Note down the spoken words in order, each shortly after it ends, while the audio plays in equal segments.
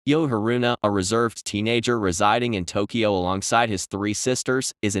Yuu Haruna, a reserved teenager residing in Tokyo alongside his three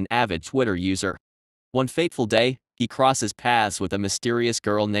sisters, is an avid Twitter user. One fateful day, he crosses paths with a mysterious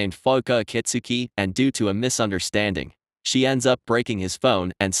girl named Fuuka Kitsuki, and due to a misunderstanding, she ends up breaking his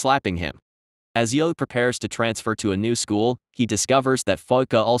phone and slapping him. As Yuu prepares to transfer to a new school, he discovers that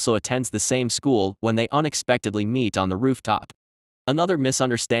Fuuka also attends the same school when they unexpectedly meet on the rooftop. Another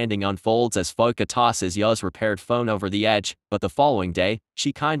misunderstanding unfolds as Fuuka tosses Yuu's repaired phone over the edge, but the following day,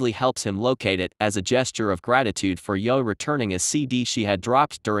 she kindly helps him locate it as a gesture of gratitude for Yuu returning a CD she had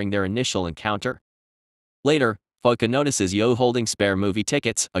dropped during their initial encounter. Later, Fuuka notices Yuu holding spare movie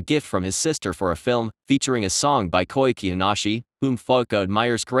tickets, a gift from his sister for a film featuring a song by Koiki Hanashi, whom Fuuka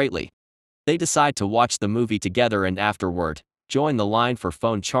admires greatly. They decide to watch the movie together and afterward, join the line for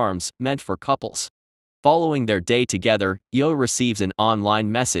phone charms meant for couples. Following their day together, Yuu receives an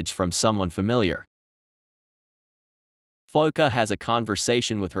online message from someone familiar. Fuuka has a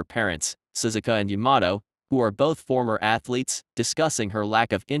conversation with her parents, Suzuka and Yamato, who are both former athletes, discussing her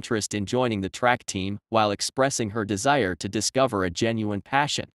lack of interest in joining the track team while expressing her desire to discover a genuine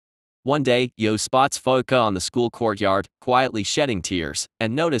passion. One day, Yuu spots Fuuka on the school courtyard, quietly shedding tears,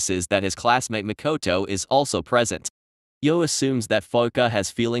 and notices that his classmate Makoto is also present. Yuu assumes that Fuuka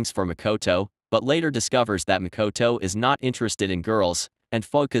has feelings for Makoto, but later discovers that Makoto is not interested in girls, and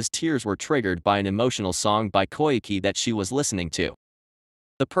Fuuka's tears were triggered by an emotional song by Koiki that she was listening to.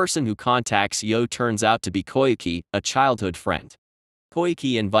 The person who contacts Yuu turns out to be Koiki, a childhood friend.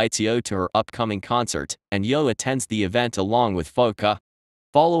 Koiki invites Yuu to her upcoming concert, and Yuu attends the event along with Fuuka.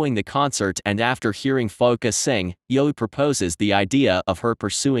 Following the concert and after hearing Fuuka sing, Yuu proposes the idea of her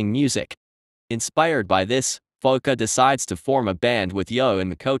pursuing music. Inspired by this, Fuuka decides to form a band with Yuu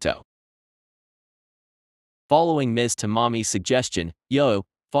and Makoto. Following Ms. Tamami's suggestion, Yuu,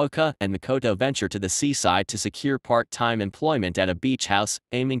 Fuuka, and Makoto venture to the seaside to secure part-time employment at a beach house,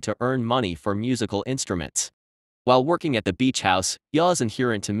 aiming to earn money for musical instruments. While working at the beach house, Yuu's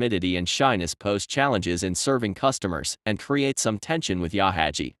inherent timidity and shyness pose challenges in serving customers and create some tension with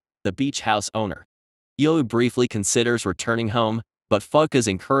Yahaji, the beach house owner. Yuu briefly considers returning home, but Fuuka's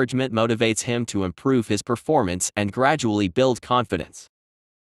encouragement motivates him to improve his performance and gradually build confidence.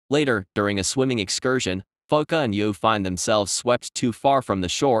 Later, during a swimming excursion, Fuuka and Yuu find themselves swept too far from the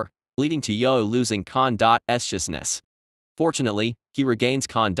shore, leading to Yuu losing consciousness. Fortunately, he regains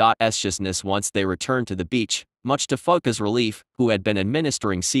consciousness once they return to the beach, much to Fuuka's relief, who had been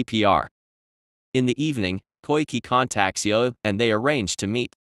administering CPR. In the evening, Koiki contacts Yuu and they arrange to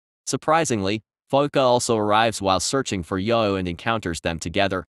meet. Surprisingly, Fuuka also arrives while searching for Yuu and encounters them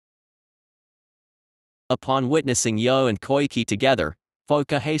together. Upon witnessing Yuu and Koiki together,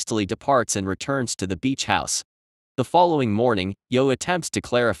 Fuuka hastily departs and returns to the beach house. The following morning, Yuu attempts to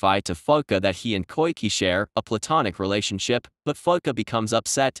clarify to Fuuka that he and Koiki share a platonic relationship, but Fuuka becomes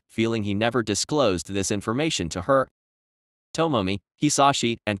upset, feeling he never disclosed this information to her. Tomomi,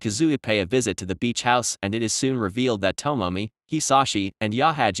 Hisashi, and Kazuya pay a visit to the beach house, and it is soon revealed that Tomomi, Hisashi, and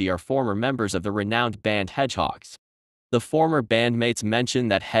Yahaji are former members of the renowned band Hedgehogs. The former bandmates mention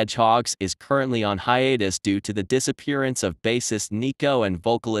that Hedgehogs is currently on hiatus due to the disappearance of bassist Nico and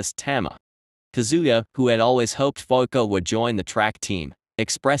vocalist Tama. Kazuya, who had always hoped Fuuka would join the track team,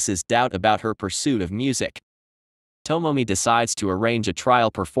 expresses doubt about her pursuit of music. Tomomi decides to arrange a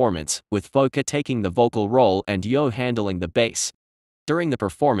trial performance, with Fuuka taking the vocal role and Yuu handling the bass. During the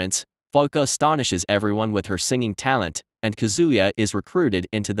performance, Fuuka astonishes everyone with her singing talent, and Kazuya is recruited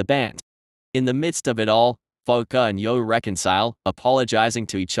into the band. In the midst of it all, Fuuka and Yuu reconcile, apologizing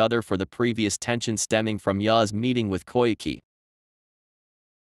to each other for the previous tension stemming from Yuu's meeting with Koiki.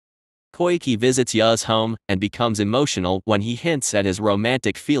 Koiki visits Yuu's home and becomes emotional when he hints at his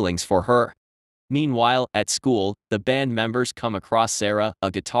romantic feelings for her. Meanwhile, at school, the band members come across Sarah,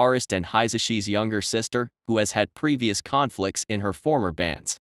 a guitarist and Hisashi's younger sister, who has had previous conflicts in her former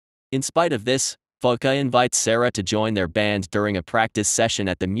bands. In spite of this, Fuuka invites Sarah to join their band during a practice session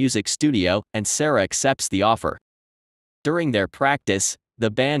at the music studio, and Sarah accepts the offer. During their practice,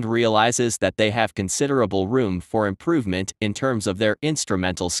 the band realizes that they have considerable room for improvement in terms of their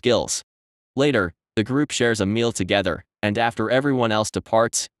instrumental skills. Later, the group shares a meal together, and after everyone else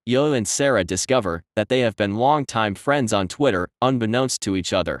departs, Yuu and Sarah discover that they have been longtime friends on Twitter, unbeknownst to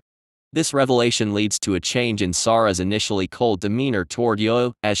each other. This revelation leads to a change in Sarah's initially cold demeanor toward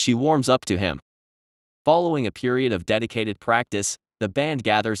Yuu as she warms up to him. Following a period of dedicated practice, the band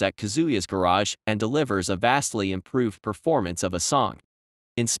gathers at Kazuya's garage and delivers a vastly improved performance of a song.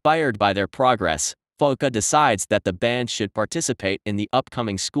 Inspired by their progress, Fuuka decides that the band should participate in the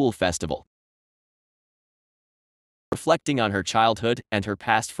upcoming school festival. Reflecting on her childhood and her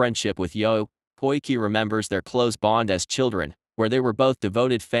past friendship with Yuu, Koiki remembers their close bond as children, where they were both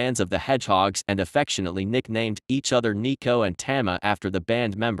devoted fans of the Hedgehogs and affectionately nicknamed each other Nico and Tama after the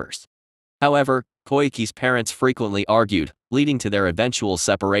band members. However, Koiki's parents frequently argued, leading to their eventual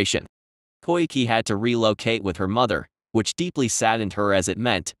separation. Koiki had to relocate with her mother, which deeply saddened her as it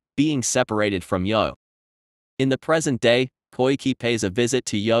meant being separated from Yo. In the present day, Koiki pays a visit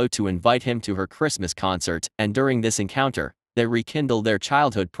to Yo to invite him to her Christmas concert, and during this encounter, they rekindle their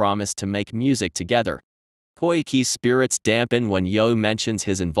childhood promise to make music together. Koiki's spirits dampen when Yo mentions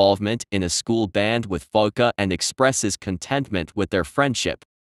his involvement in a school band with Fuuka and expresses contentment with their friendship.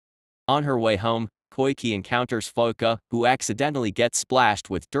 On her way home, Koiki encounters Fuuka, who accidentally gets splashed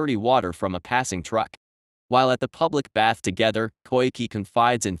with dirty water from a passing truck. While at the public bath together, Koiki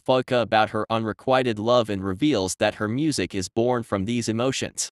confides in Fuuka about her unrequited love and reveals that her music is born from these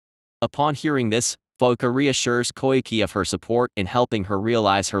emotions. Upon hearing this, Fuuka reassures Koiki of her support in helping her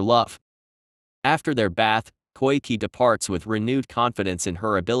realize her love. After their bath, Koiki departs with renewed confidence in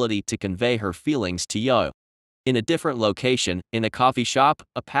her ability to convey her feelings to Yo. In a different location, in a coffee shop,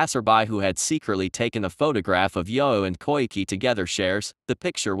 a passerby who had secretly taken a photograph of Yo and Koiki together shares the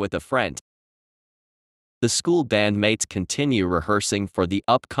picture with a friend. The school bandmates continue rehearsing for the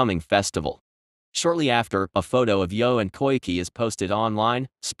upcoming festival. Shortly after, a photo of Yo and Koiki is posted online,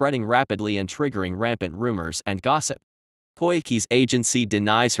 spreading rapidly and triggering rampant rumors and gossip. Koiki's agency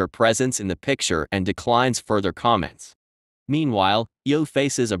denies her presence in the picture and declines further comments. Meanwhile, Yo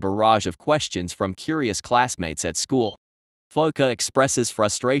faces a barrage of questions from curious classmates at school. Fuuka expresses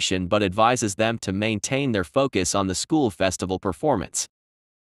frustration but advises them to maintain their focus on the school festival performance.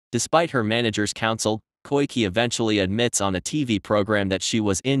 Despite her manager's counsel, Koiki eventually admits on a TV program that she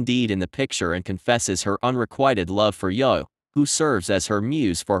was indeed in the picture and confesses her unrequited love for Yo, who serves as her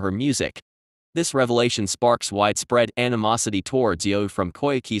muse for her music. This revelation sparks widespread animosity towards Yo from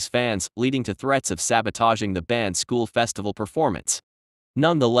Koiki's fans, leading to threats of sabotaging the band's school festival performance.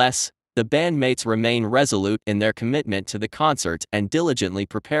 Nonetheless, the bandmates remain resolute in their commitment to the concert and diligently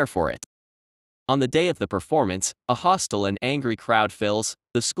prepare for it. On the day of the performance, a hostile and angry crowd fills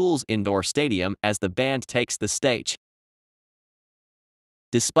the school's indoor stadium as the band takes the stage.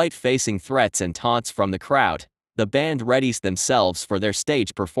 Despite facing threats and taunts from the crowd, the band readies themselves for their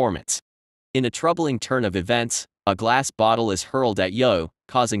stage performance. In a troubling turn of events, a glass bottle is hurled at Yo,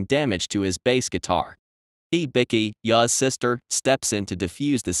 causing damage to his bass guitar. Ibiki, Yo's sister, steps in to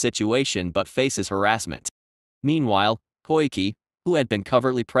defuse the situation but faces harassment. Meanwhile, Koiki, who had been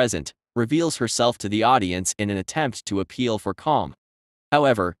covertly present, reveals herself to the audience in an attempt to appeal for calm.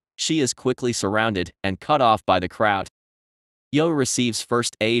 However, she is quickly surrounded and cut off by the crowd. Yo receives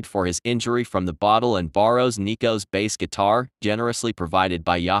first aid for his injury from the bottle and borrows Nico's bass guitar, generously provided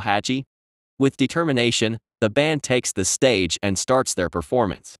by Yahachi. With determination, the band takes the stage and starts their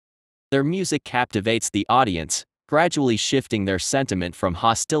performance. Their music captivates the audience, gradually shifting their sentiment from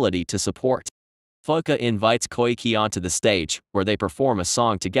hostility to support. Fuuka invites Koiki onto the stage, where they perform a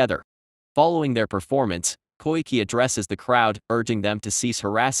song together. Following their performance, Koiki addresses the crowd, urging them to cease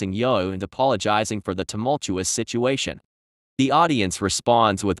harassing Yo and apologizing for the tumultuous situation. The audience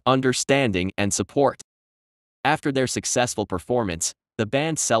responds with understanding and support. After their successful performance, the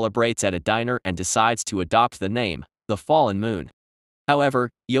band celebrates at a diner and decides to adopt the name, The Fallen Moon. However,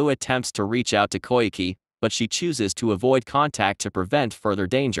 Yo attempts to reach out to Koiki, but she chooses to avoid contact to prevent further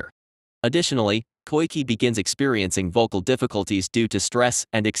danger. Additionally, Koiki begins experiencing vocal difficulties due to stress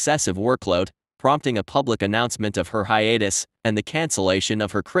and excessive workload, prompting a public announcement of her hiatus and the cancellation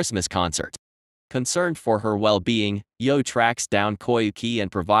of her Christmas concert. Concerned for her well-being, Yo tracks down Koiki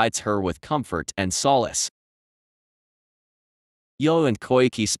and provides her with comfort and solace. Yo and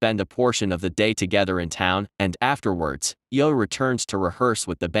Koiki spend a portion of the day together in town, and afterwards, Yo returns to rehearse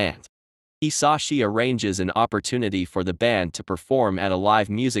with the band. Hisashi arranges an opportunity for the band to perform at a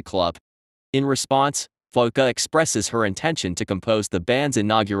live music club. In response, Fuuka expresses her intention to compose the band's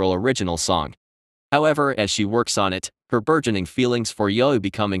inaugural original song. However, as she works on it, her burgeoning feelings for Yo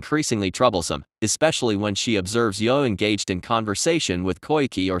become increasingly troublesome, especially when she observes Yo engaged in conversation with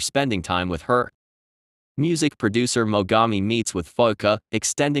Koiki or spending time with her. Music producer Mogami meets with Fuuka,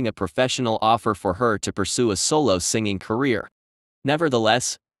 extending a professional offer for her to pursue a solo singing career.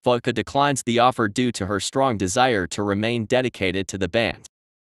 Nevertheless, Fuuka declines the offer due to her strong desire to remain dedicated to the band.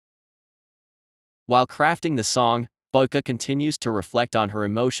 While crafting the song, Fuuka continues to reflect on her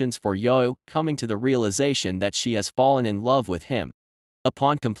emotions for Yo, coming to the realization that she has fallen in love with him.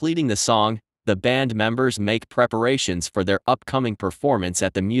 Upon completing the song, the band members make preparations for their upcoming performance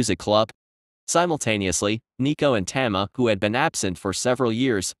at the music club. Simultaneously, Nico and Tama, who had been absent for several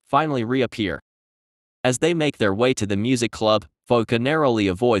years, finally reappear. As they make their way to the music club, Fuuka narrowly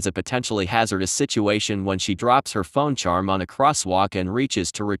avoids a potentially hazardous situation when she drops her phone charm on a crosswalk and reaches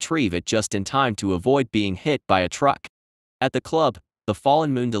to retrieve it just in time to avoid being hit by a truck. At the club, the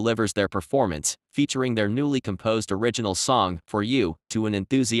Fallen Moon delivers their performance, featuring their newly composed original song, For You, to an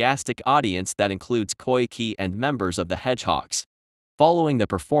enthusiastic audience that includes Koiki and members of the Hedgehogs. Following the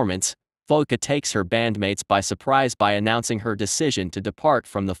performance, Fuuka takes her bandmates by surprise by announcing her decision to depart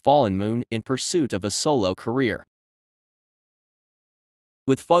from the Fallen Moon in pursuit of a solo career.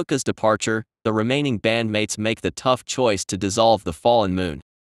 With Fuuka's departure, the remaining bandmates make the tough choice to dissolve the Fallen Moon.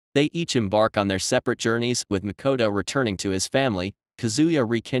 They each embark on their separate journeys, with Makoto returning to his family, Kazuya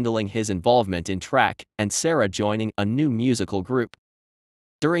rekindling his involvement in track, and Sarah joining a new musical group.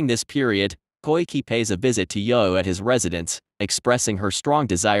 During this period, Koiki pays a visit to Yo at his residence, expressing her strong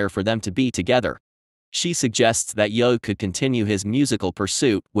desire for them to be together. She suggests that Yo could continue his musical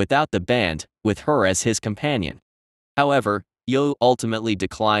pursuit without the band, with her as his companion. However, Yo ultimately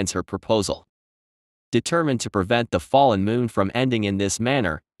declines her proposal. Determined to prevent the Fallen Moon from ending in this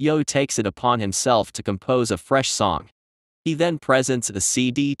manner, Yo takes it upon himself to compose a fresh song. He then presents a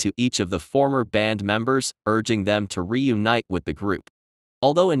CD to each of the former band members, urging them to reunite with the group.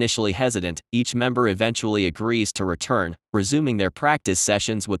 Although initially hesitant, each member eventually agrees to return, resuming their practice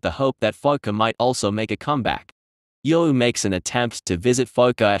sessions with the hope that Fuuka might also make a comeback. Yo makes an attempt to visit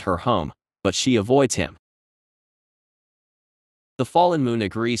Fuuka at her home, but she avoids him. The Fallen Moon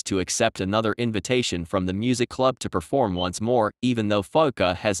agrees to accept another invitation from the music club to perform once more, even though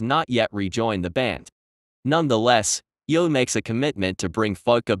Fuuka has not yet rejoined the band. Nonetheless, Yo makes a commitment to bring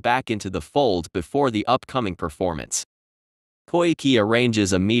Fuuka back into the fold before the upcoming performance. Koiki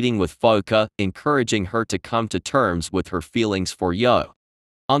arranges a meeting with Fuuka, encouraging her to come to terms with her feelings for Yo.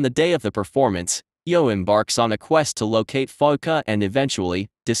 On the day of the performance, Yo embarks on a quest to locate Fuuka and eventually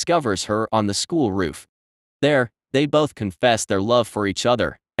discovers her on the school roof. There, they both confess their love for each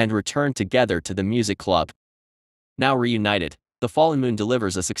other and return together to the music club. Now reunited, the Fallen Moon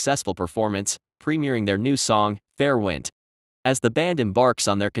delivers a successful performance, premiering their new song, Fair Wind. As the band embarks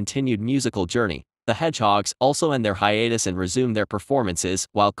on their continued musical journey, the Hedgehogs also end their hiatus and resume their performances,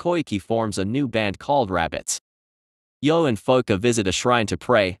 while Koiki forms a new band called Rabbits. Yo and Fuuka visit a shrine to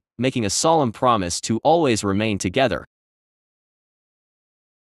pray, making a solemn promise to always remain together.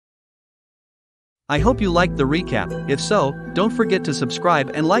 I hope you liked the recap. If so, don't forget to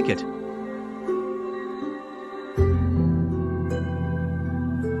subscribe and like it.